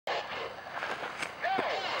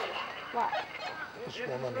This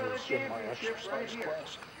woman who's in my exercise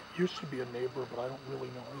class used to be a neighbor, but I don't really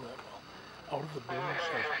know her that well. Out of the blue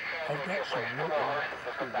says, I've got some real old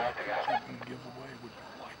country records I can give away. Would you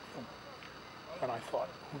like them? And I thought,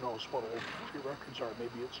 who knows what old country records are?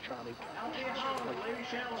 Maybe it's Johnny Cash and stuff like that.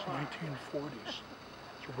 It's 1940s.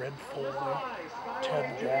 It's Red Foley,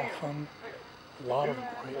 Ted Gaffin, a lot of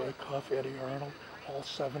Ray Acuff, Eddie Arnold, all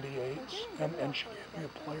 78s. And she gave me a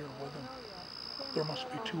player with them. There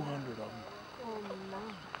must be 200 of them.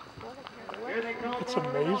 It's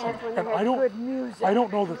amazing, and I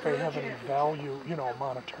don't know that they have any value, you know,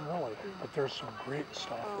 monetarily, but there's some great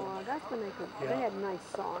stuff. Oh, that's when they had nice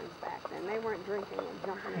songs back then. They weren't drinking and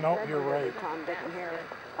jumping. No, you're right. Tom, Dick, and Harry.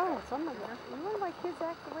 Oh, some of them. You know, my kids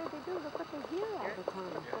act the way they do. Look what they hear all the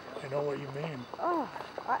time. I know what you mean. Oh,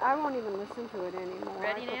 I won't even listen to it anymore.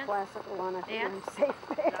 Ready, I put Nan? classical on it and I'm safe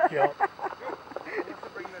there. Yep.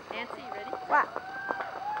 Nancy, you ready? Wow.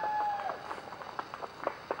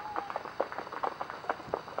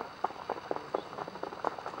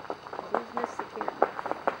 Please miss the king.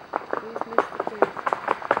 Please miss the king.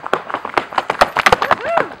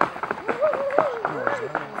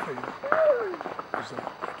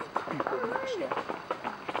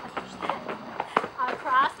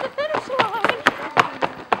 Across the finish line.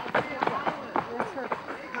 That's her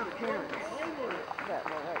parents. That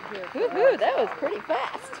one right here. Woohoo, that was pretty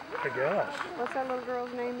fast. I guess. What's that little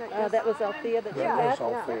girl's name? That was Althea that That was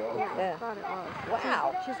Althea. Yeah, Okay. I thought it was.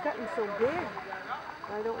 Wow. She's gotten so big.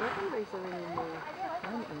 I don't recognize her anymore.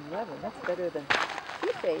 111, that's better than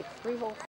 2 days, 3 whole